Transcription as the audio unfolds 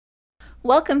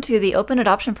Welcome to the Open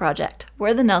Adoption Project.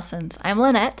 We're the Nelsons. I'm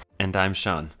Lynette. And I'm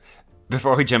Sean.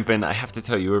 Before we jump in, I have to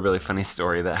tell you a really funny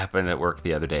story that happened at work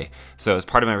the other day. So as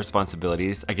part of my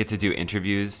responsibilities, I get to do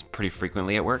interviews pretty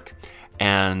frequently at work.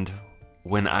 And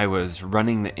when I was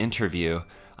running the interview,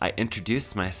 I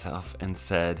introduced myself and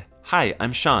said, "Hi,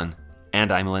 I'm Sean,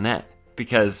 and I'm Lynette."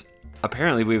 Because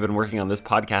apparently we've been working on this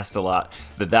podcast a lot,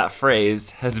 that phrase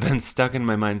has been stuck in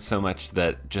my mind so much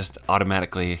that just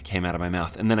automatically came out of my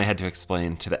mouth. And then I had to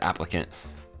explain to the applicant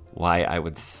why I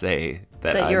would say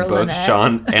that I'm both Lynette.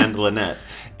 Sean and Lynette.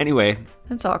 Anyway.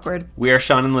 That's awkward. We are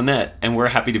Sean and Lynette, and we're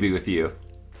happy to be with you.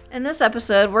 In this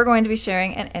episode, we're going to be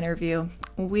sharing an interview.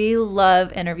 We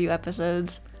love interview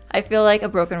episodes. I feel like a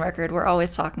broken record. We're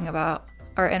always talking about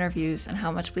our interviews and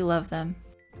how much we love them.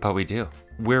 But we do.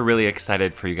 We're really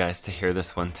excited for you guys to hear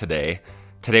this one today.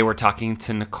 Today we're talking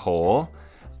to Nicole,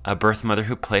 a birth mother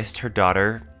who placed her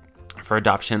daughter for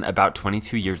adoption about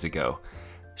 22 years ago.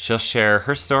 She'll share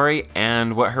her story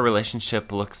and what her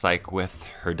relationship looks like with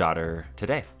her daughter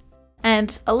today.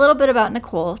 And a little bit about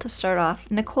Nicole to start off.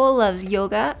 Nicole loves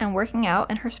yoga and working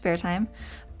out in her spare time,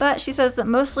 but she says that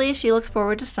mostly she looks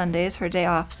forward to Sundays, her day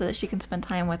off, so that she can spend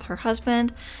time with her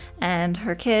husband and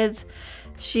her kids.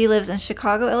 She lives in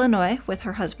Chicago, Illinois with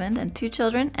her husband and 2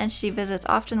 children, and she visits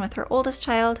often with her oldest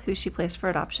child, who she placed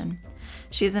for adoption.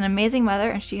 She's an amazing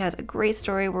mother, and she has a great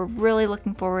story. We're really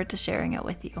looking forward to sharing it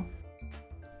with you.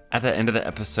 At the end of the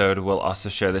episode, we'll also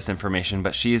share this information,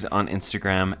 but she's on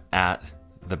Instagram at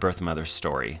The Birth Mother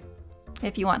Story.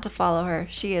 If you want to follow her,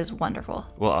 she is wonderful.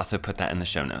 We'll also put that in the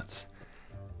show notes.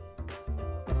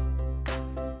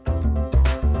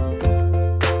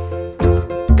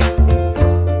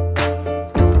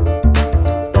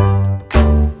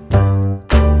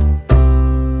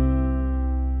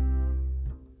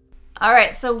 All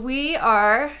right, so we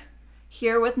are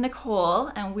here with Nicole,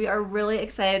 and we are really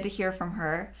excited to hear from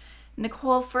her.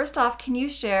 Nicole, first off, can you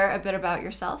share a bit about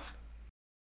yourself?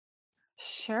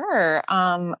 Sure.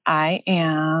 I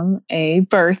am a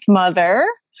birth mother,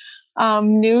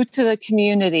 new to the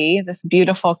community, this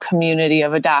beautiful community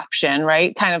of adoption,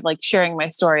 right? Kind of like sharing my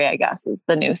story, I guess, is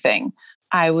the new thing.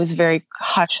 I was very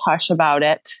hush-hush about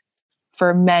it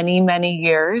for many, many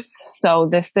years. So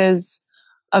this is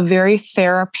a very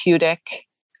therapeutic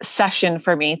session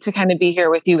for me to kind of be here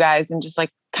with you guys and just like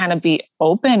kind of be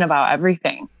open about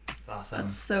everything. That's awesome.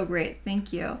 That's so great.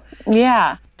 Thank you.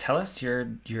 Yeah. Tell us your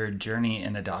journey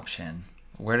in adoption.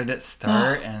 Where did it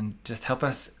start? And just help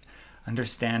us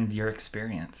understand your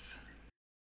experience.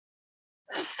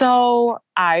 So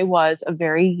I was a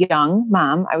very young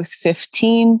mom. I was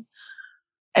 15.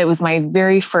 It was my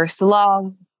very first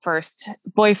love, first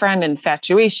boyfriend,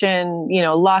 infatuation,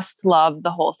 lust, love, the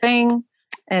whole thing.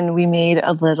 And we made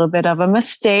a little bit of a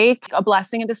mistake, a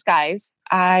blessing in disguise.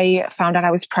 I found out I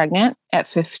was pregnant at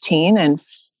 15 and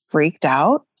freaked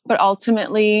out, but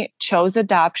ultimately chose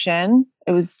adoption.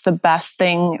 It was the best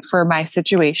thing for my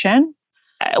situation.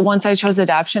 Once I chose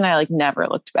adoption, I never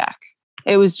looked back.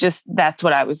 It was just, that's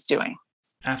what I was doing.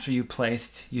 After you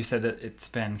placed, you said that it's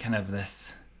been kind of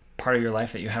this part of your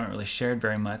life that you haven't really shared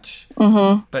very much.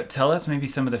 Mm-hmm. But tell us maybe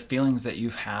some of the feelings that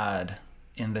you've had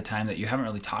in the time that you haven't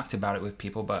really talked about it with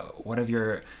people, but what have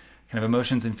your kind of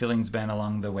emotions and feelings been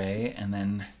along the way? And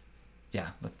then,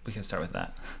 we can start with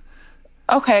that.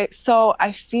 Okay. So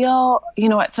I feel,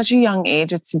 at such a young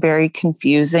age, it's very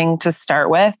confusing to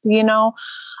start with,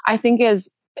 I think I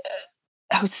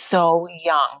was so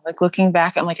young, looking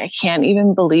back, I'm I can't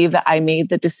even believe that I made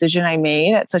the decision I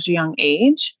made at such a young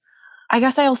age. I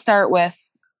guess I'll start with,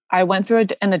 I went through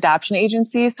an adoption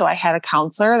agency. So I had a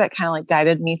counselor that kind of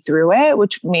guided me through it,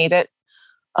 which made it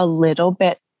a little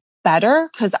bit better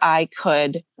because I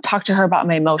could talk to her about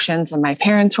my emotions and my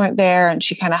parents weren't there. And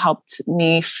she kind of helped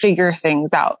me figure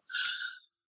things out.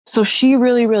 So she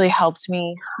really, really helped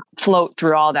me float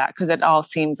through all that because it all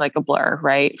seems like a blur,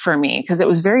 right? For me, because it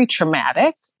was very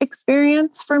traumatic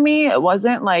experience for me. It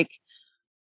wasn't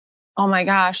oh my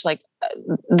gosh,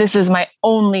 this is my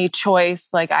only choice.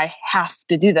 I have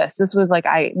to do this. This was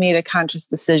I made a conscious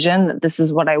decision that this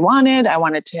is what I wanted. I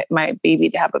wanted my baby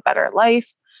to have a better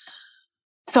life.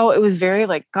 So it was very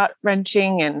gut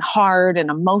wrenching and hard and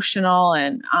emotional.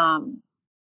 And,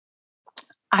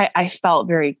 I felt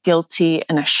very guilty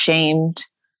and ashamed.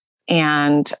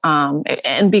 And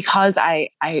because I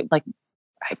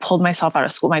pulled myself out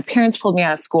of school, my parents pulled me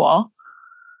out of school.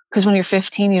 Because when you're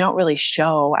 15, you don't really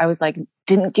show. I was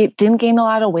didn't gain a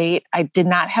lot of weight. I did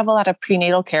not have a lot of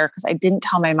prenatal care because I didn't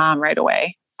tell my mom right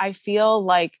away. I feel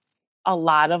a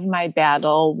lot of my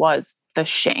battle was the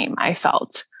shame I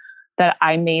felt that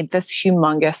I made this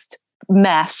humongous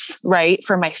mess, right?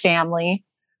 For my family,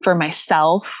 for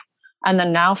myself, And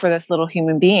then now for this little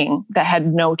human being that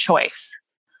had no choice.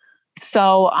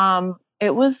 So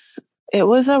it was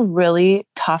a really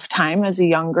tough time as a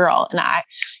young girl. And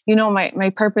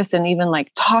my purpose in even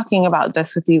like talking about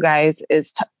this with you guys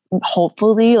is to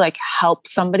hopefully like help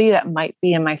somebody that might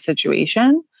be in my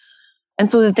situation. And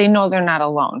so that they know they're not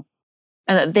alone,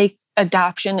 and that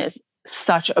adoption is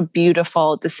such a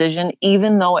beautiful decision,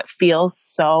 even though it feels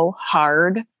so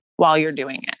hard while you're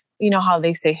doing it. You know how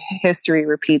they say history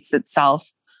repeats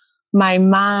itself. My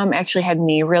mom actually had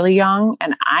me really young,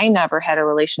 and I never had a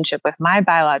relationship with my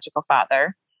biological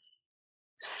father.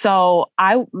 So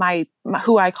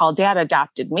who I call dad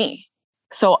adopted me.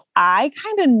 So I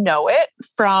kind of know it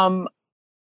from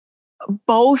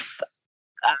both.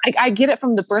 I get it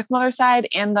from the birth mother side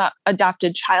and the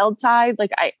adopted child side.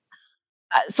 Like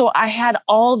so I had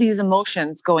all these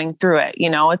emotions going through it. You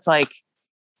know, it's like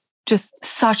just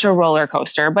such a roller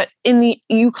coaster, but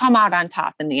you come out on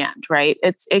top in the end, right?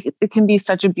 It can be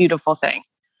such a beautiful thing.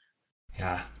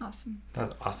 Yeah. Awesome.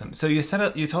 That's awesome. So you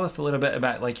told us a little bit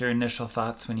about like your initial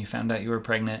thoughts when you found out you were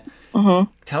pregnant.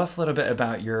 Mm-hmm. Tell us a little bit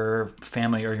about your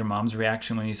family or your mom's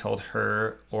reaction when you told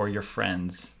her or your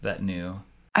friends that knew.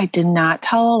 I did not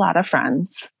tell a lot of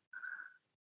friends.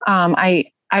 I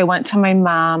went to my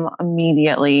mom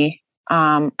immediately.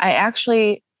 I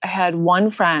had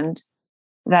one friend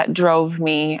that drove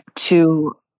me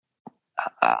to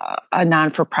a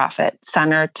non-for-profit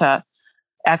center to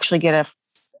actually get a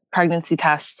pregnancy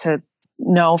test to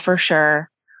know for sure.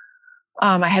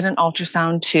 I had an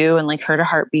ultrasound too, and like heard a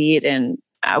heartbeat, and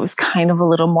I was kind of a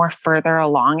little more further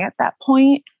along at that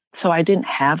point. So I didn't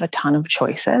have a ton of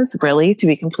choices, really, to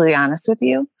be completely honest with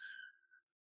you.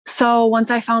 So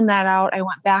once I found that out, I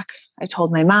went back, I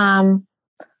told my mom.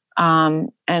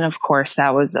 And of course,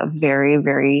 that was a very,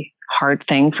 very hard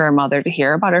thing for a mother to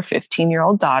hear about her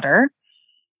 15-year-old daughter.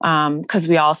 Because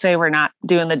we all say we're not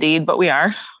doing the deed, but we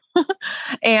are.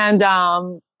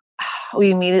 And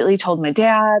we immediately told my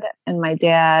dad, and my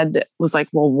dad was like,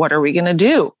 well, what are we going to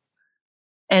do?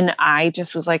 And I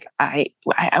just was like, I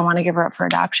want to give her up for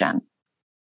adoption.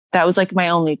 That was like my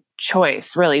only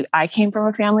choice, really. I came from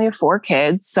a family of 4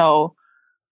 kids. So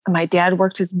my dad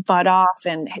worked his butt off,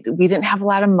 and we didn't have a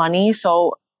lot of money.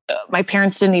 So my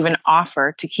parents didn't even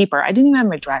offer to keep her. I didn't even have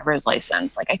my driver's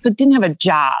license. Like didn't have a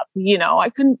job, you know, I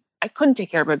couldn't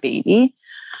take care of a baby.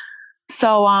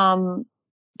 So,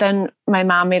 then my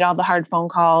mom made all the hard phone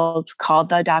calls, called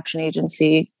the adoption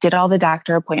agency, did all the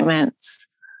doctor appointments.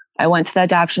 I went to the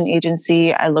adoption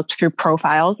agency. I looked through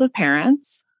profiles of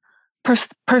parents,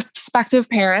 prospective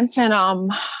parents. And,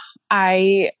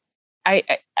 I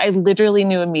literally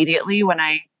knew immediately when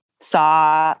I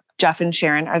saw Jeff and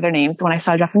Sharon are their names. When I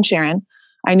saw Jeff and Sharon,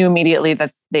 I knew immediately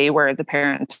that they were the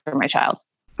parents for my child.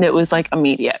 It was like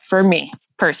immediate for me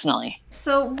personally.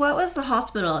 So what was the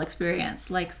hospital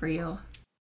experience like for you?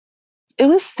 It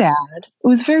was sad. It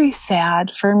was very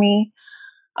sad for me.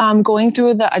 Going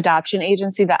through the adoption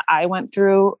agency that I went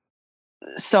through.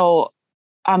 So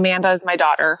Amanda is my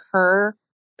daughter. Her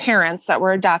parents that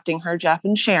were adopting her, Jeff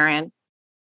and Sharon,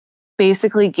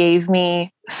 basically gave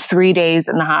me 3 days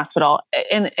in the hospital.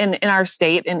 In our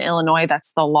state, in Illinois,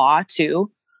 that's the law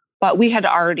too. But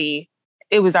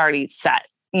it was already set,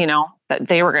 you know, that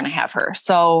they were going to have her.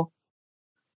 So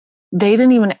they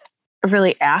didn't even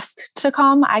really ask to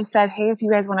come. I said, hey, if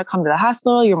you guys want to come to the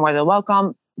hospital, you're more than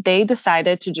welcome. They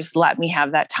decided to just let me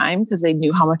have that time because they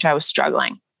knew how much I was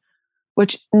struggling,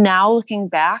 which now looking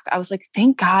back, I was like,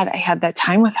 thank God I had that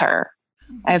time with her.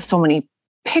 I have so many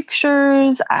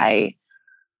pictures. I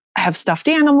have stuffed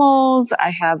animals.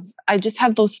 I just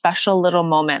have those special little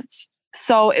moments.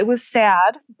 So it was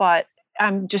sad, but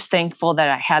I'm just thankful that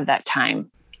I had that time.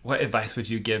 What advice would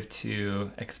you give to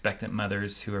expectant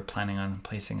mothers who are planning on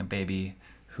placing a baby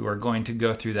who are going to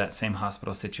go through that same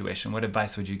hospital situation? What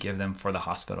advice would you give them for the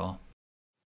hospital?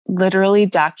 Literally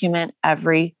document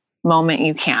every moment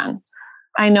you can.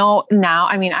 I know now,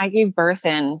 I gave birth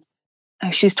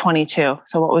she's 22.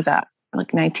 So what was that?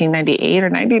 Like 1998 or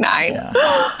 99.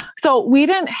 Yeah. So we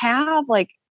didn't have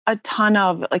like a ton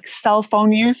of like cell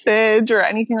phone usage or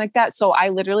anything like that. So I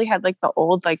literally had like the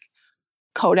old like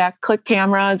Kodak click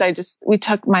cameras.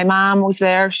 My mom was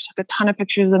there. She took a ton of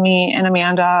pictures of me and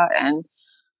Amanda, and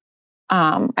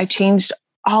I changed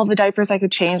all the diapers I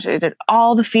could change. I did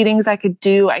all the feedings I could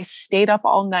do. I stayed up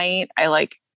all night. I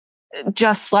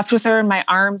just slept with her in my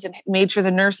arms and made sure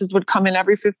the nurses would come in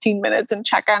every 15 minutes and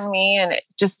check on me and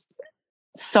just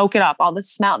soak it up. All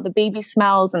the baby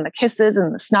smells and the kisses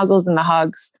and the snuggles and the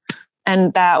hugs.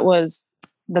 And that was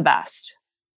the best.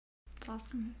 That's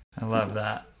awesome. I love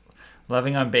that.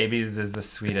 Loving on babies is the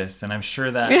sweetest, and I'm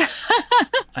sure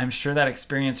that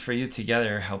experience for you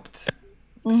together helped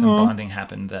some bonding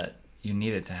happen that you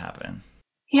needed to happen.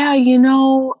 Yeah,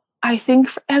 I think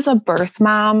as a birth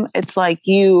mom, it's like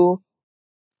you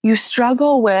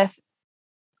struggle with,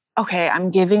 okay,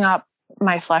 I'm giving up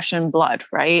my flesh and blood,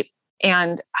 right?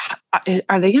 And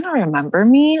are they going to remember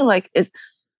me? Like, is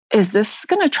this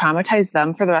going to traumatize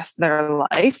them for the rest of their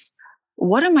life?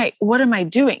 What am I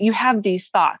doing? You have these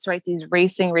thoughts, right? These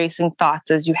racing thoughts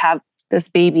as you have this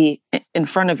baby in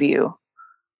front of you.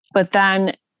 But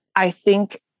then I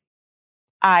think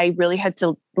I really had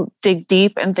to dig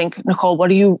deep and think, Nicole,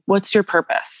 what's your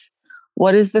purpose?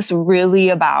 What is this really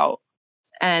about?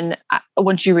 And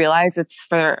once you realize it's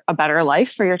for a better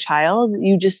life for your child,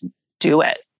 you just do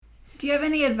it. Do you have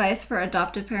any advice for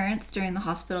adopted parents during the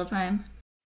hospital time?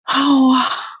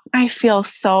 Oh, I felt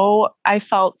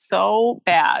so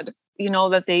bad,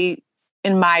 that they,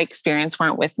 in my experience,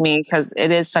 weren't with me, because it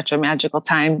is such a magical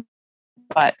time.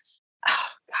 But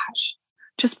gosh,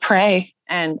 just pray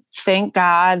and thank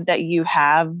God that you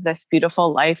have this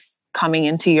beautiful life coming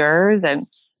into yours, and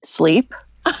sleep.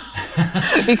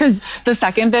 Because the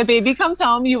second the baby comes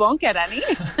home, you won't get any.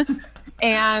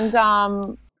 And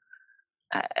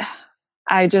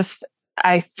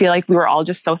I feel like we were all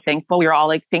just so thankful. We were all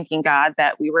like thanking God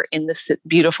that we were in this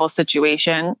beautiful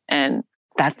situation, and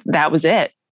that was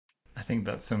it. I think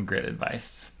that's some great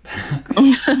advice.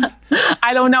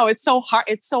 I don't know. It's so hard.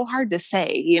 It's so hard to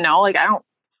say, like,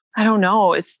 I don't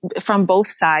know. It's from both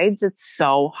sides. It's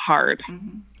so hard.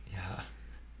 Mm-hmm. Yeah.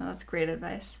 Well, that's great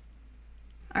advice.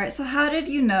 All right. So how did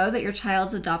you know that your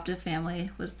child's adoptive family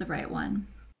was the right one?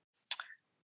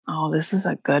 Oh, this is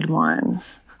a good one.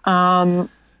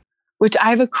 Which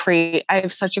I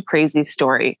have such a crazy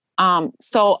story.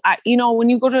 So when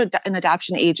you go to an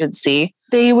adoption agency,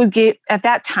 they would get, at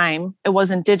that time, it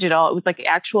wasn't digital. It was like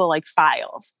actual like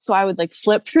files. So I would like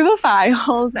flip through the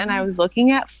files, and I was looking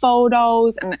at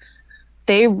photos, and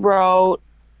they wrote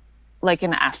like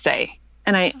an essay.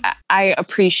 And I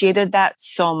appreciated that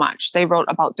so much. They wrote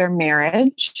about their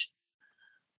marriage,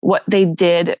 what they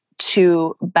did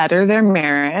to better their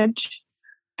marriage.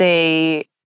 They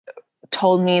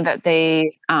told me that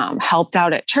they helped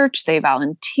out at church. They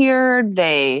volunteered.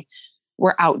 They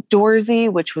were outdoorsy,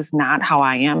 which was not how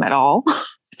I am at all.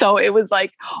 So it was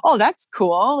like, oh, that's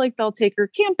cool. Like, they'll take her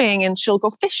camping, and she'll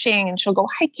go fishing, and she'll go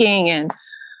hiking. And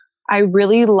I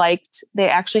really liked, they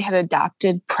actually had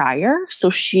adopted prior. So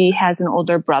she has an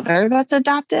older brother that's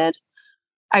adopted.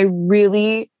 That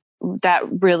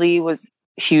really was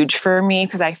huge for me,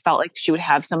 because I felt like she would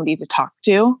have somebody to talk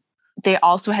to. They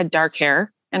also had dark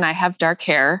hair, and I have dark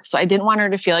hair. So I didn't want her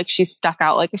to feel like she stuck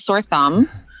out like a sore thumb.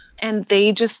 And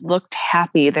they just looked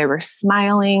happy. They were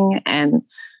smiling, and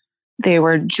they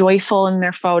were joyful in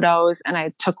their photos. And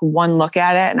I took one look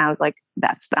at it, and I was like,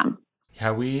 that's them.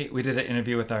 Yeah, we did an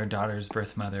interview with our daughter's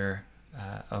birth mother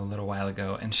a little while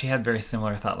ago, and she had very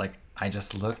similar thought. Like, I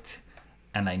just looked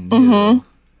and I knew,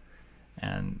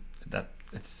 and that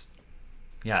it's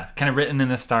kind of written in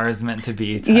the stars, meant to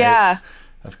be type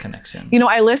of connection.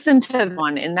 I listened to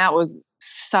one, and that was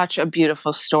such a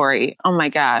beautiful story. Oh my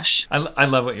gosh. I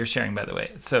love what you're sharing, by the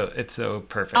way. It's so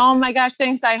perfect. Oh my gosh,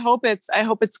 thanks. I hope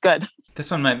it's good. This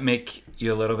one might make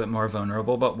you a little bit more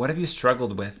vulnerable, but what have you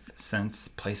struggled with since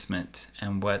placement,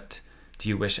 and what do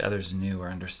you wish others knew or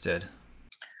understood?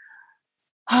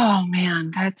 Oh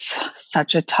man, that's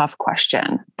such a tough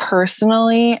question.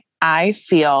 Personally, I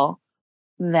feel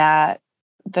that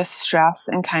the stress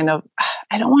and kind of,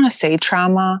 I don't want to say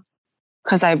trauma,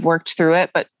 because I've worked through it,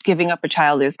 but giving up a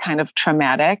child is kind of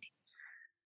traumatic,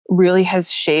 really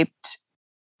has shaped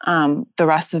the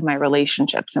rest of my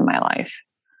relationships in my life.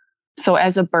 So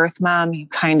as a birth mom, you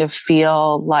kind of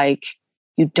feel like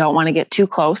you don't want to get too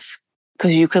close,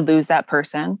 because you could lose that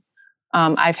person.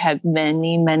 I've had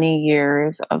many, many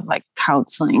years of like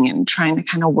counseling and trying to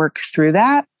kind of work through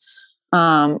that.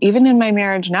 Even in my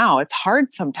marriage now, it's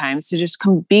hard sometimes to just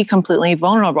be completely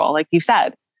vulnerable. Like you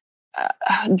said,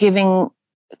 giving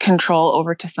control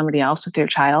over to somebody else with your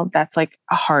child, that's like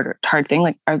a hard thing.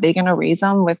 Like, are they going to raise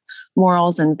them with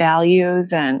morals and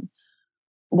values, and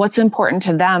what's important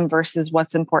to them versus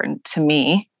what's important to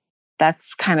me?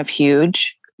 That's kind of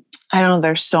huge. I don't know.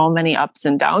 There's so many ups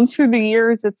and downs through the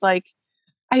years. It's like,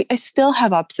 I still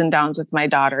have ups and downs with my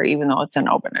daughter, even though it's an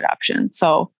open adoption.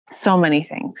 So many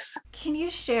things. Can you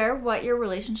share what your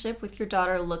relationship with your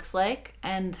daughter looks like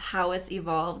and how it's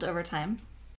evolved over time?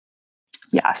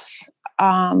 Yes.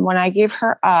 When I gave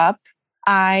her up,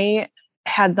 I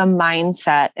had the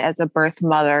mindset as a birth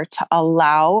mother to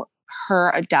allow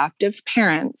her adoptive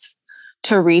parents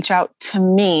to reach out to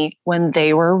me when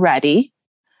they were ready,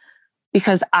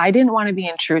 because I didn't want to be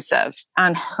intrusive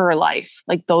on her life.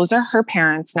 Like, those are her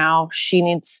parents now. She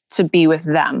needs to be with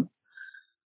them.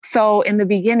 So in the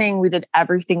beginning, we did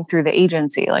everything through the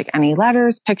agency, like any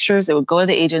letters, pictures, it would go to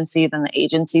the agency. Then the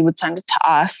agency would send it to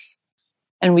us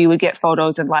and we would get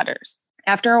photos and letters.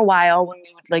 After a while, when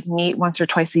we would like meet once or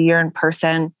twice a year in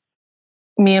person,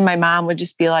 me and my mom would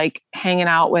just be like hanging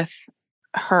out with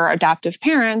her adoptive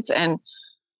parents. And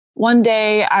one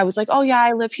day I was like, oh yeah,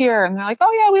 I live here. And they're like,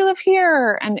 oh yeah, we live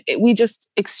here. And we just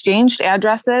exchanged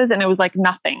addresses and it was like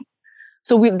nothing.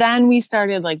 So we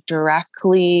started like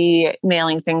directly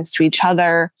mailing things to each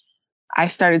other. I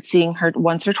started seeing her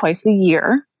once or twice a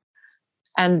year.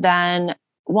 And then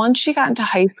once she got into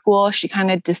high school, she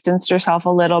kind of distanced herself a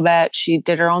little bit. She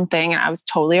did her own thing and I was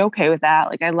totally okay with that.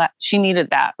 Like she needed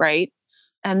that. Right.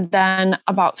 And then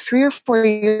about 3 or 4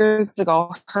 years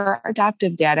ago, her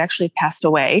adoptive dad actually passed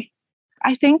away,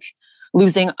 I think,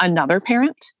 losing another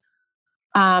parent.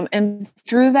 And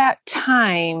through that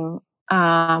time,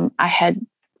 I had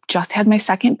just had my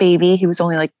second baby. He was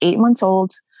only like 8 months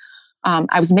old.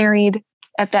 I was married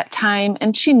at that time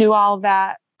and she knew all of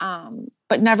that,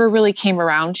 but never really came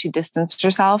around. She distanced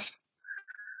herself.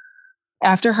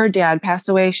 After her dad passed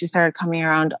away, she started coming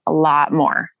around a lot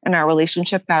more and our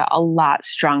relationship got a lot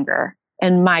stronger.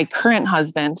 And my current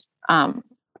husband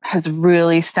has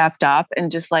really stepped up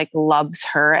and just like loves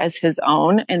her as his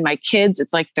own. And my kids,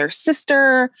 it's like their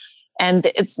sister. And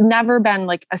it's never been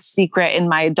like a secret in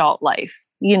my adult life.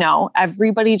 You know,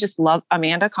 everybody just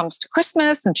Amanda comes to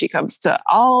Christmas and she comes to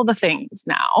all the things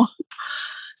now.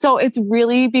 So it's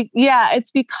really, it's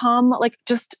become like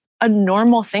just a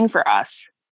normal thing for us.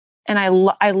 And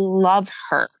I love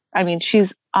her. I mean,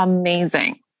 she's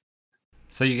amazing.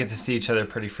 So you get to see each other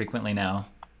pretty frequently now.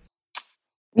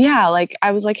 Yeah. Like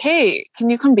I was like, hey, can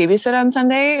you come babysit on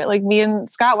Sunday? Like me and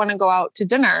Scott want to go out to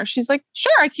dinner. She's like,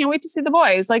 sure. I can't wait to see the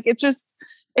boys. Like it's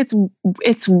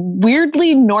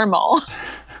weirdly normal.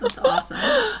 That's awesome.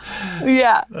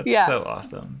 Yeah. That's so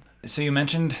awesome. So you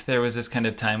mentioned there was this kind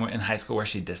of time in high school where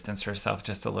she distanced herself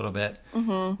just a little bit.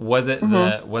 Mm-hmm. Was it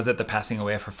the passing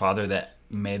away of her father that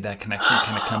made that connection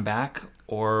kind of come back,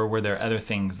 or were there other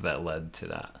things that led to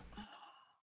that?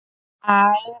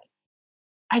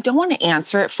 I don't want to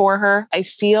answer it for her. I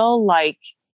feel like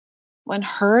when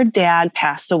her dad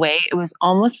passed away, it was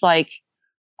almost like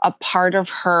another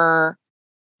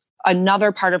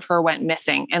part of her went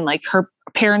missing, and like her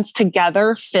parents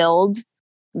together filled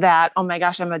that, oh my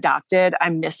gosh, I'm adopted,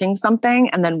 I'm missing something.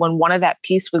 And then when one of that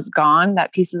piece was gone,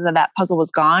 that pieces of that puzzle was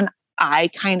gone, I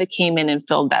kind of came in and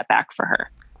filled that back for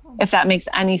her. Cool. If that makes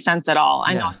any sense at all.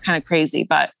 I know it's kind of crazy,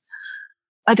 but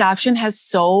adoption has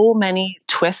so many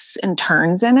twists and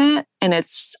turns in it. And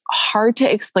it's hard to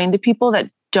explain to people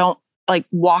that don't like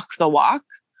walk the walk.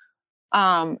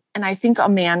 And I think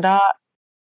Amanda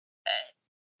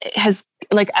has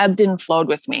like ebbed and flowed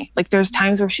with me. Like there's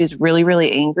times where she's really,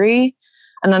 really angry.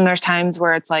 And then there's times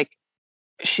where it's like,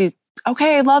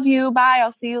 okay, I love you. Bye.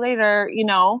 I'll see you later, you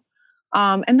know?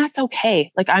 And that's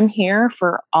okay. Like I'm here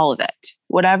for all of it.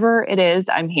 Whatever it is,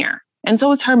 I'm here. And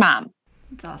so it's her mom.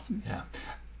 That's awesome.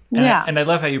 Yeah. And I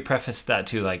love how you prefaced that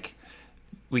too. Like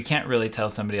we can't really tell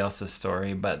somebody else's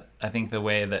story, but I think the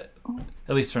way that,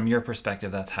 at least from your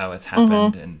perspective, that's how it's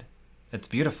happened. Mm-hmm. And it's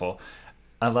beautiful.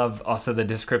 I love also the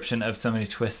description of so many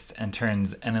twists and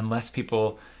turns. And unless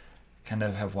people kind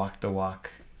of have walked the walk,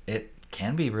 it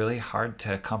can be really hard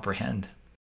to comprehend.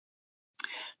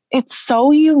 It's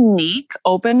so unique.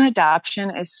 Open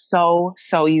adoption is so,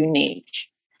 so unique.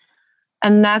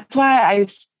 And that's why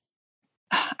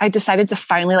I decided to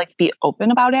finally like be open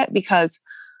about it, because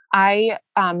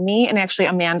me and actually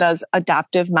Amanda's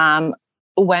adoptive mom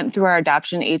went through our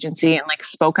adoption agency and like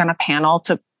spoke on a panel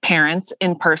to parents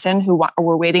in person who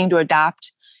were waiting to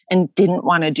adopt and didn't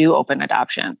want to do open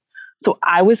adoption. So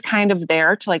I was kind of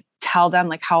there to like tell them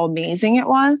like how amazing it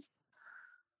was.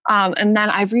 And then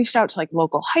I've reached out to like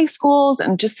local high schools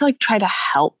and just to like try to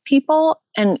help people.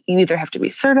 And you either have to be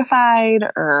certified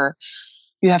or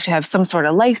you have to have some sort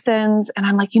of license. And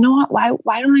I'm like, you know what?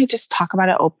 Why don't I just talk about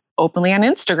it openly on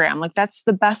Instagram? Like that's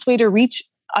the best way to reach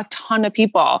a ton of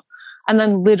people. And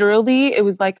then literally it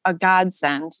was like a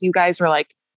godsend. You guys were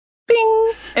like,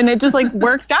 bing, and it just like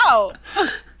worked out.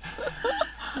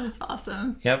 That's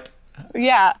awesome. Yep.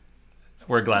 Yeah.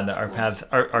 We're glad that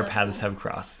our paths have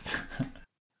crossed.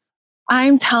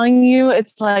 I'm telling you,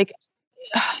 it's like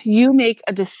you make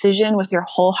a decision with your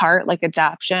whole heart, like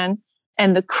adoption,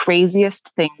 and the craziest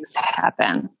things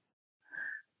happen.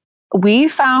 We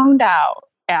found out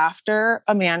after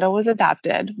Amanda was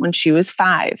adopted when she was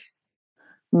 5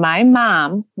 my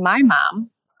mom,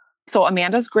 so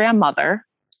Amanda's grandmother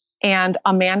and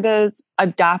Amanda's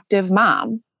adoptive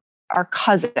mom are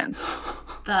cousins.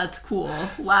 That's cool.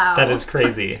 Wow. That is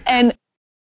crazy. And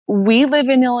we live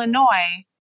in Illinois,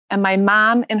 and my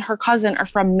mom and her cousin are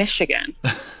from Michigan.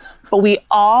 But we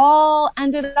all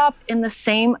ended up in the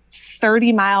same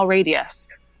 30-mile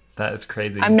radius. That is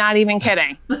crazy. I'm not even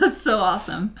kidding. That's so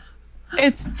awesome.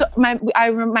 It's so,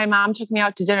 my mom took me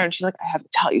out to dinner and she's like, I have to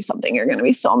tell you something. You're going to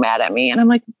be so mad at me. And I'm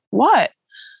like, what?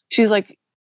 She's like,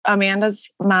 Amanda's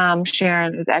mom,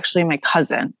 Sharon, is actually my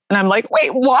cousin. And I'm like,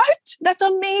 wait, what? That's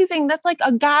amazing. That's like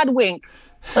a God wink.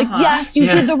 Like, yes, you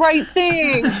did the right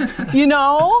thing. You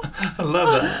know? I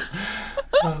love that.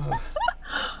 Oh.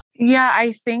 Yeah,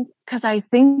 I think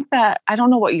that, I don't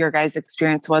know what your guys'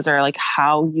 experience was or like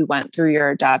how you went through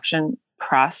your adoption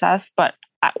process, but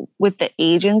with the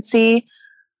agency,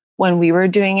 when we were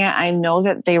doing it, I know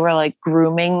that they were like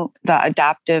grooming the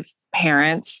adoptive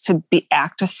parents to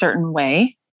act a certain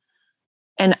way.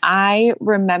 And I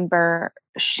remember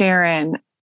Sharon,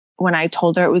 when I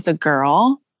told her it was a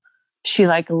girl, she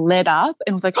like lit up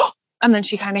and was like, oh, and then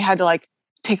she kind of had to like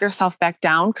take herself back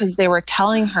down because they were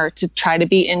telling her to try to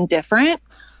be indifferent.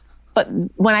 But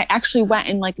when I actually went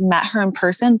and like met her in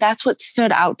person, that's what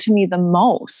stood out to me the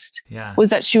most. Yeah.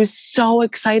 Was that she was so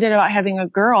excited about having a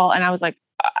girl. And I was like,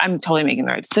 I'm totally making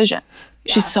the right decision.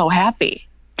 Yeah. She's so happy.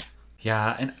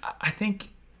 Yeah. And I think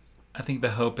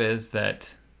the hope is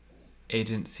that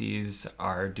agencies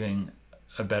are doing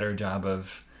a better job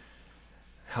of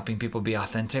helping people be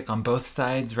authentic on both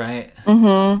sides, right?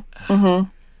 Mm-hmm. Mm-hmm.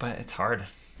 But it's hard.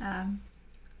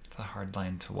 It's a hard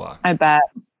line to walk. I bet.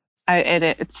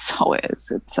 It so is.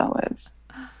 It so is.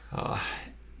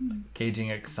 Gauging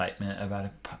excitement about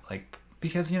it, like,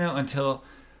 because, you know,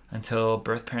 until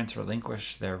birth parents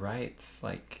relinquish their rights,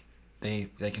 like they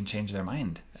can change their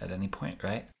mind at any point,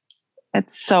 right?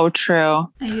 It's so true.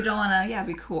 And you don't want to,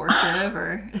 be coercive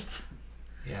or it's.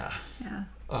 Yeah. Yeah.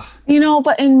 Ugh. You know,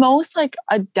 but in most like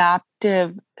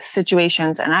adoptive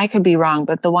situations, and I could be wrong,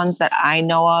 but the ones that I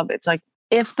know of, it's like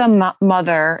if the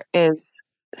mother is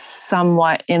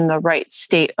somewhat in the right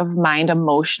state of mind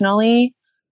emotionally,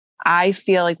 I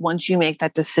feel like once you make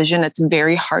that decision, it's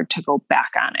very hard to go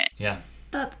back on it. Yeah.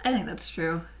 I think that's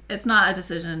true. It's not a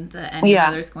decision that any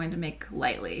mother is going to make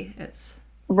lightly. It's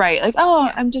right. Like,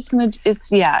 I'm just going to,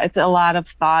 it's a lot of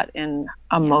thought and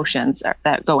emotions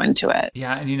that go into it.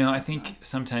 Yeah. And, you know, I think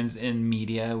sometimes in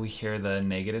media, we hear the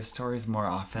negative stories more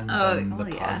often than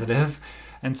the positive.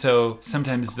 And so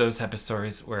sometimes those type of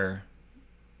stories where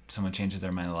someone changes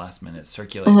their mind at the last minute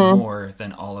circulate more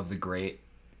than all of the great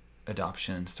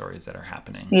adoption stories that are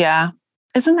happening. Yeah.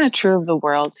 Isn't that true of the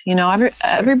world? You know,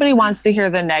 everybody wants to hear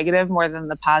the negative more than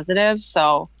the positive.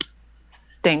 So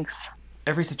stinks.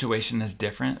 Every situation is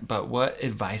different, but what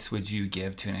advice would you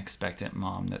give to an expectant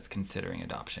mom that's considering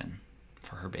adoption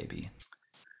for her baby?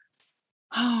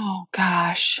 Oh,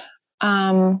 gosh.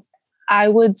 I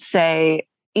would say,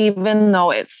 even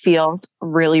though it feels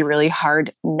really, really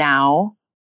hard now,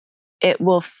 it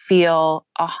will feel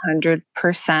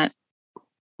 100%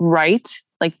 right.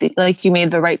 Like you made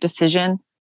the right decision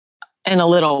in a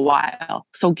little while.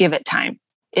 So give it time.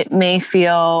 It may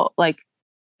feel like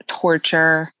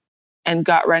torture and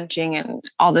gut wrenching and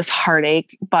all this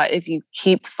heartache, but if you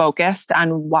keep focused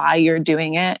on why you're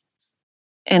doing it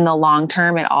in the long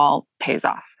term, it all pays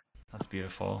off. That's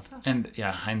beautiful. And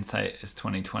yeah, hindsight is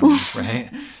 20/20, right?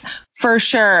 For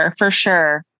sure.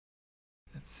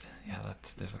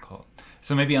 That's difficult.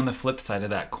 So maybe on the flip side of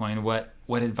that coin, what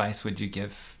advice would you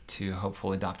give to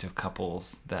hopeful adoptive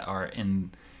couples that are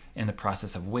in the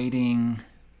process of waiting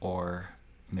or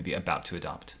maybe about to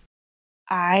adopt?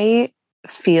 I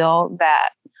feel that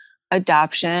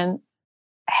adoption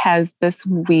has this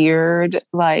weird,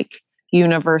 like,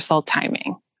 universal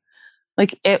timing.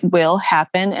 Like, it will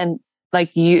happen, and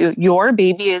like your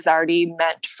baby is already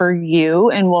meant for you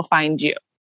and will find you.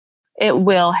 It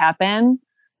will happen.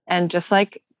 And just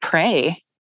like pray.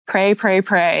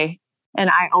 And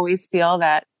I always feel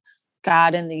that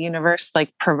God and the universe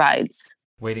like provides.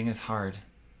 Waiting is hard,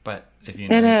 but if you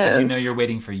know you're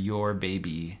waiting for your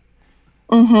baby,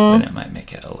 then it might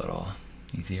make it a little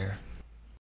easier.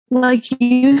 Like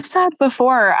you said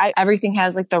before, everything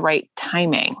has like the right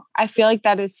timing. I feel like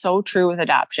that is so true with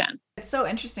adoption. It's so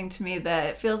interesting to me that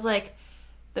it feels like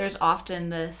there's often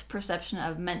this perception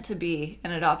of meant to be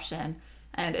in adoption,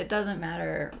 and it doesn't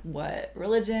matter what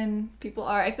religion people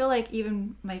are. I feel like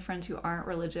even my friends who aren't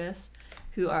religious,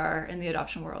 who are in the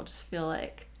adoption world, just feel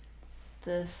like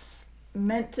this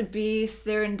meant to be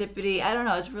serendipity. I don't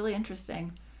know. It's really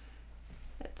interesting.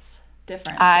 It's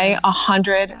different. I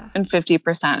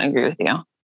 150% agree with you.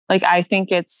 Like, I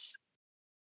think it's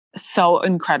so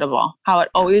incredible how it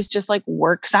always just like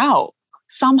works out.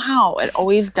 Somehow it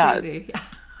always does. Crazy.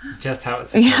 Just how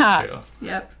it's supposed to.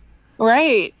 Yep.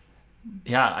 Right.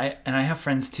 Yeah, I have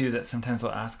friends too that sometimes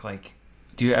will ask, like,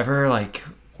 do you ever like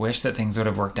wish that things would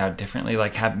have worked out differently,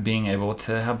 like being able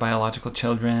to have biological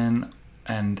children?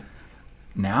 And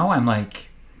now I'm like,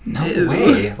 no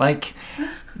way. Like,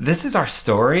 this is our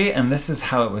story and this is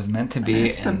how it was meant to be.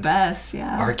 It's the best,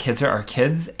 yeah. Our kids are our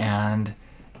kids, and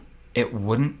it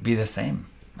wouldn't be the same.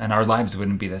 And our lives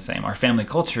wouldn't be the same. Our family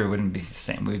culture wouldn't be the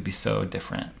same. We would be so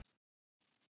different.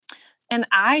 And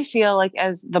I feel like,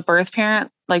 as the birth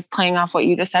parent, like playing off what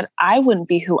you just said, I wouldn't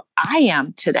be who I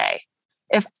am today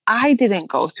if I didn't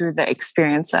go through the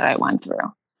experience that I went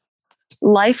through.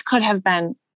 Life could have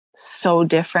been so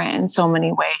different in so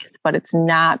many ways, but it's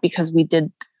not, because we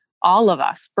did, all of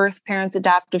us, birth parents,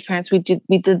 adoptive parents, we did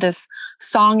this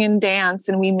song and dance,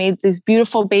 and we made these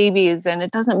beautiful babies, and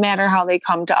it doesn't matter how they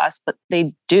come to us, but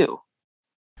they do.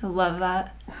 I love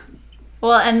that.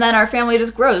 Well, and then our family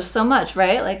just grows so much,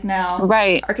 right? Like now,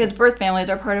 right, our kids' birth families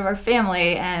are part of our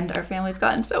family, and our family's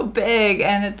gotten so big,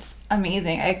 and it's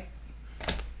amazing.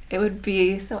 It would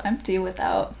be so empty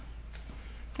without,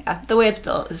 the way it's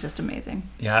built is just amazing.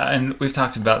 Yeah, and we've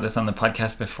talked about this on the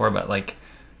podcast before, but like,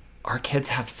 our kids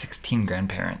have 16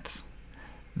 grandparents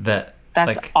that's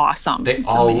like, awesome. They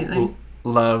all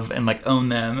love and like own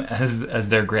them as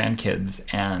their grandkids,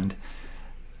 and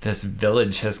this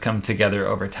village has come together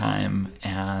over time,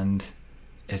 and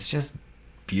it's just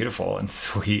beautiful and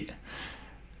sweet.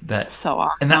 That's so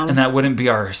awesome. And that wouldn't be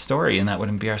our story, and that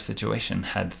wouldn't be our situation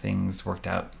had things worked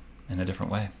out in a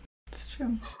different way. It's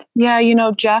true.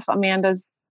 Yeah, Jeff,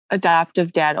 Amanda's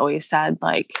adoptive dad, always said,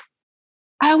 like,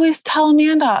 I always tell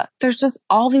Amanda, there's just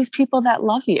all these people that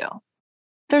love you.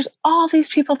 There's all these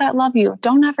people that love you.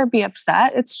 Don't ever be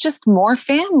upset. It's just more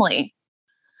family.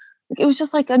 It was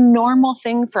just like a normal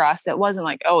thing for us. It wasn't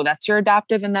like, oh, that's your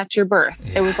adoptive and that's your birth.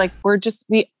 Yeah. It was like,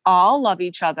 we all love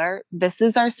each other. This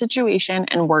is our situation,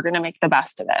 and we're going to make the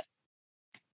best of it.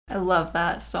 I love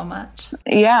that so much.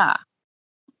 Yeah.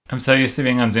 I'm so used to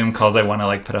being on Zoom calls, I want to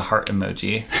like put a heart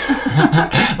emoji.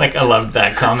 Like, I loved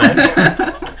that comment.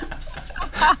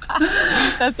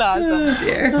 That's awesome. Oh,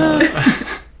 dear.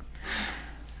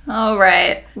 All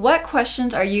right. What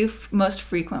questions are you most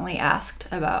frequently asked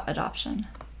about adoption?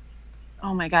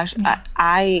 Oh my gosh.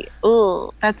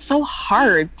 That's so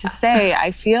hard to say.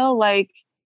 I feel like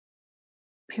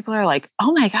people are like,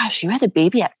 oh my gosh, you had a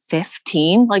baby at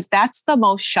 15? Like, that's the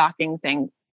most shocking thing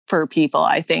for people,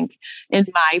 I think, in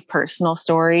my personal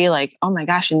story. Like, oh my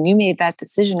gosh, and you made that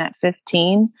decision at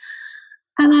 15?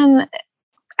 And then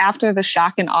after the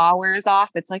shock and awe wears off,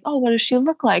 it's like, oh, what does she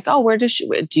look like? Oh,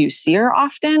 do you see her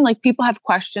often? Like, people have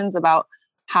questions about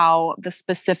how the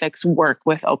specifics work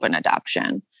with open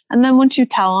adoption. And then once you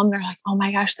tell them, they're like, oh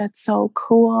my gosh, that's so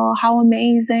cool. How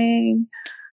amazing.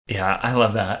 Yeah, I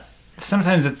love that.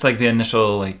 Sometimes it's like the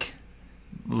initial like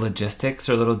logistics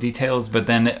or little details, but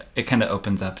then it kind of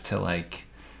opens up to like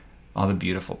all the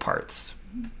beautiful parts.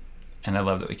 And I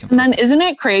love that we can. And then isn't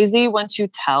it crazy once you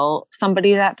tell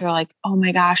somebody that, they're like, oh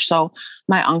my gosh, so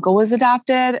my uncle was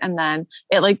adopted. And then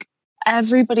it like,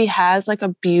 everybody has like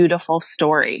a beautiful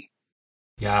story.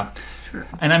 Yeah.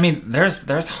 And I mean,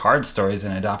 there's hard stories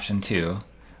in adoption too,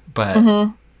 but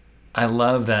I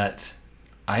love that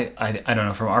I don't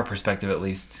know, from our perspective at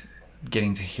least,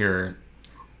 getting to hear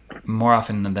more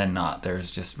often than not, there's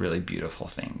just really beautiful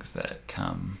things that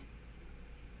come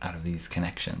out of these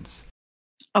connections.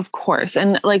 Of course.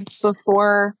 And like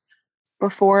before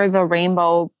the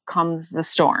rainbow comes the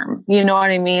storm, you know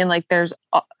what I mean? Like,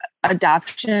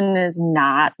 adoption is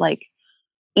not like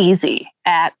easy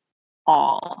at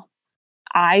all.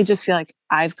 I just feel like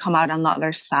I've come out on the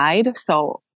other side.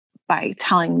 So by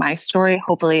telling my story,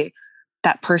 hopefully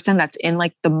that person that's in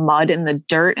like the mud and the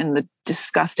dirt and the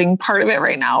disgusting part of it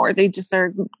right now, or they just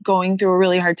are going through a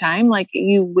really hard time, like,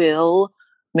 you will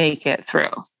make it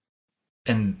through.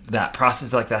 And that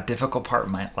process, like that difficult part,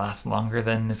 might last longer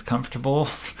than is comfortable.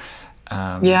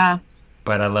 Yeah.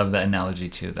 But I love that analogy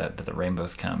too, that the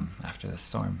rainbows come after the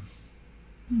storm.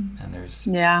 And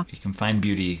you can find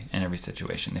beauty in every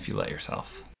situation if you let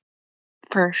yourself.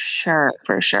 For sure.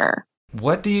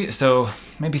 So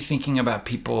maybe thinking about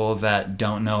people that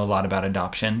don't know a lot about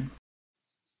adoption,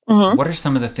 what are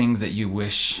some of the things that you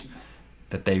wish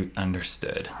that they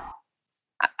understood?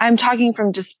 I'm talking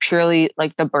from just purely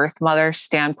like the birth mother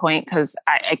standpoint, because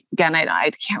I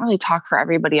can't really talk for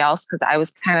everybody else, because I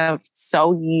was kind of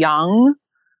so young.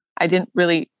 I didn't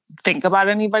really think about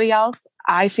anybody else.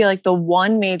 I feel like the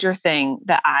one major thing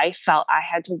that I felt I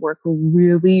had to work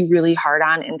really, really hard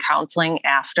on in counseling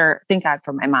after, thank God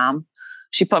for my mom.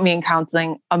 She put me in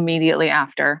counseling immediately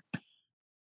after,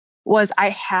 was I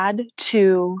had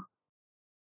to,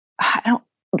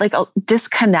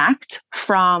 disconnect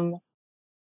from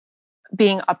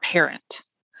being a parent.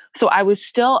 So I was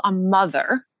still a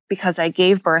mother because I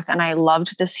gave birth and I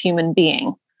loved this human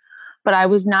being, but I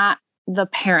was not the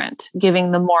parent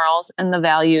giving the morals and the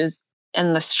values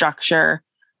and the structure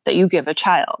that you give a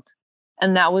child.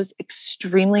 And that was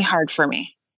extremely hard for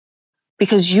me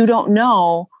because you don't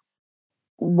know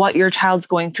what your child's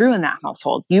going through in that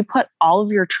household. You put all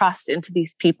of your trust into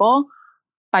these people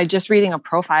by just reading a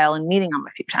profile and meeting them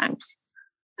a few times.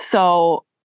 So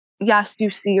yes, you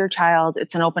see your child,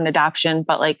 it's an open adoption,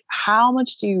 but like, how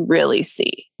much do you really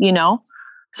see, you know?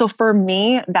 So for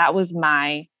me, that was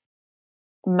my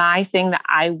thing that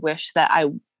I wish that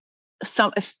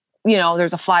if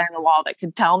there's a fly on the wall that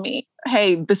could tell me,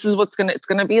 hey, this is what it's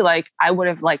going to be like. I would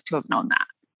have liked to have known that.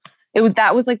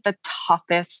 That was like the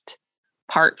toughest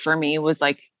part for me, was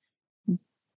like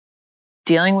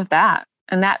dealing with that.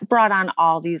 And that brought on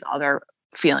all these other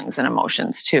feelings and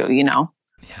emotions too, you know?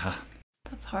 Yeah.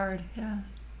 That's hard. Yeah.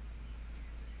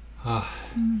 Oh,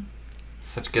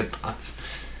 such good thoughts.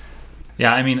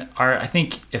 Yeah, I mean, I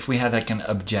think if we had like an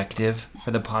objective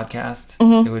for the podcast,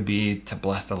 it would be to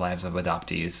bless the lives of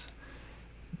adoptees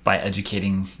by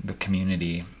educating the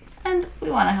community. And we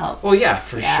want to help. Well, yeah,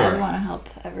 for sure. We want to help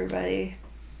everybody.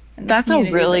 That's a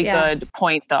really good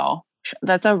point, though.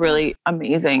 That's a really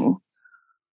amazing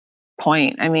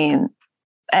point. I mean,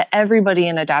 everybody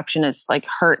in adoption is like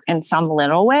hurt in some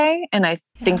little way. And I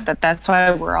think that that's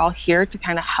why we're all here, to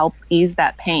kind of help ease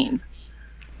that pain.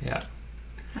 Yeah.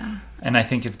 And I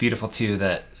think it's beautiful too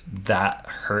that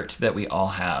hurt that we all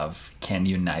have can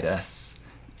unite us,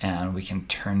 and we can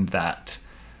turn that,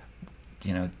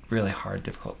 really hard,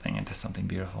 difficult thing into something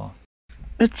beautiful.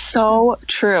 It's so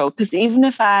true. Because even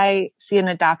if I see an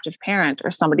adoptive parent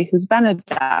or somebody who's been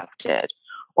adopted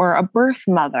or a birth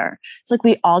mother, it's like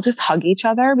we all just hug each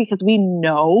other because we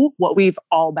know what we've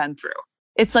all been through.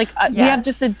 It's like we have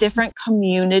just a different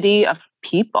community of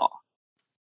people.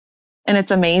 And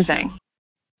it's amazing.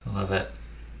 I love it.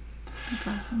 That's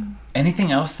awesome.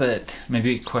 Anything else that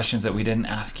maybe questions that we didn't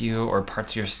ask you, or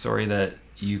parts of your story that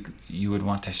you would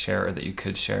want to share, or that you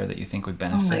could share, that you think would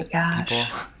benefit people?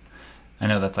 I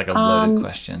know that's like a loaded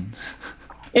question.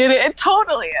 It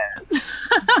totally is.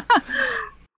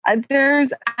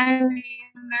 There's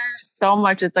so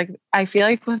much. It's like, I feel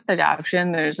like with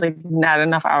adoption, there's like not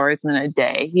enough hours in a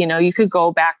day. You could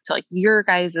go back to like your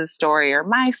guys' story or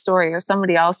my story or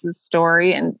somebody else's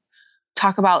story and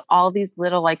talk about all these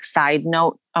little like side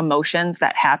note emotions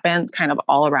that happen kind of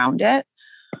all around it.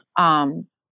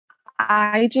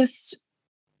 I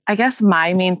guess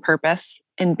my main purpose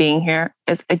in being here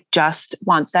is I just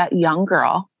want that young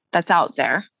girl that's out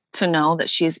there to know that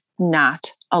she's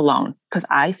not alone, because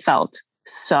I felt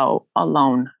so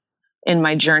alone in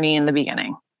my journey in the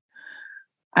beginning.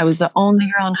 I was the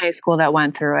only girl in high school that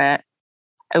went through it.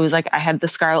 It was like I had the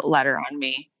scarlet letter on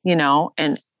me,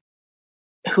 and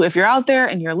if you're out there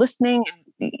and you're listening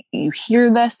and you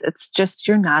hear this, it's just,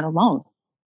 you're not alone.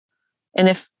 And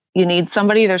if you need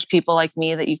somebody, there's people like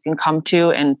me that you can come to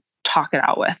and talk it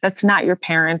out with. That's not your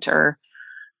parent or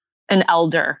an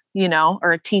elder,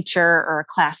 or a teacher or a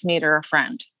classmate or a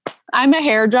friend. I'm a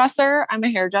hairdresser,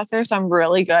 so I'm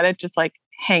really good at just like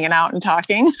hanging out and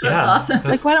talking. That's awesome.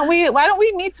 Like, why don't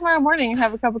we meet tomorrow morning and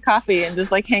have a cup of coffee and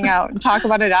just like hang out and talk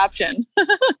about adoption?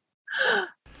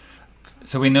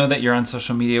 So we know that you're on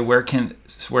social media. Where can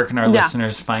our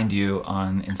listeners find you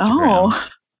on Instagram?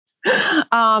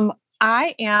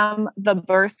 I am the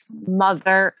Birth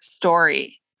Mother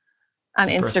Story on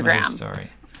Instagram. Birth Mother Story.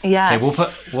 Yes.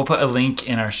 Okay, we'll put a link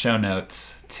in our show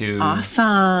notes to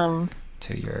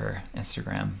your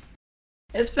Instagram.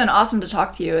 It's been awesome to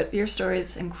talk to you. Your story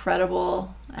is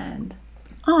incredible, and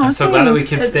I'm so glad that we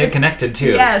can stay connected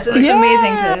too. Yes, it's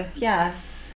amazing to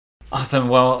Awesome.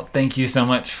 Well, thank you so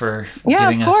much for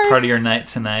giving us part of your night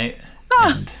tonight.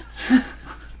 And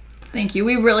thank you.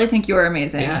 We really think you are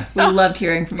amazing. Yeah. We loved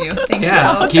hearing from you. Thank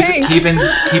you.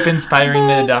 Keep inspiring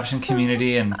the adoption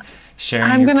community and sharing.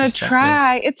 I'm going to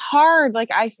try. It's hard. Like,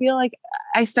 I feel like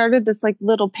I started this like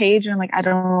little page and I'm like, I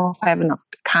don't know if I have enough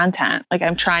content. Like,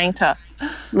 I'm trying to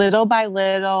little by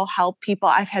little help people.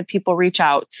 I've had people reach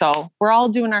out. So we're all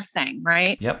doing our thing,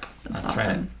 right? Yep. That's awesome.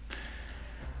 Right.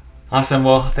 Awesome.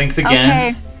 Well, thanks again.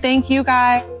 Okay. Thank you,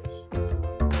 guys.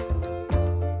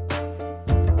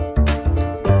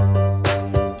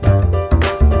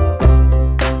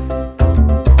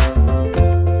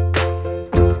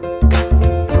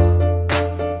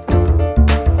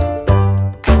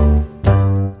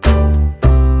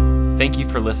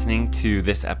 for listening to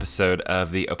this episode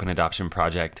of the Open Adoption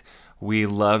Project. We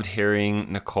loved hearing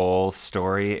Nicole's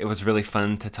story. It was really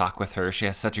fun to talk with her. She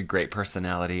has such a great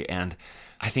personality, and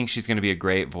I think she's going to be a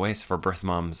great voice for birth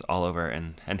moms all over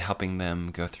and helping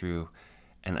them go through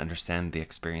and understand the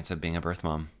experience of being a birth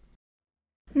mom.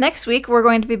 Next week, we're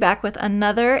going to be back with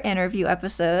another interview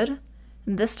episode.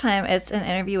 This time, it's an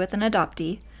interview with an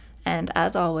adoptee. And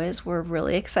as always, we're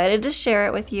really excited to share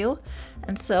it with you.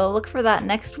 And so look for that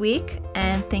next week.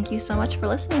 And thank you so much for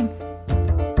listening.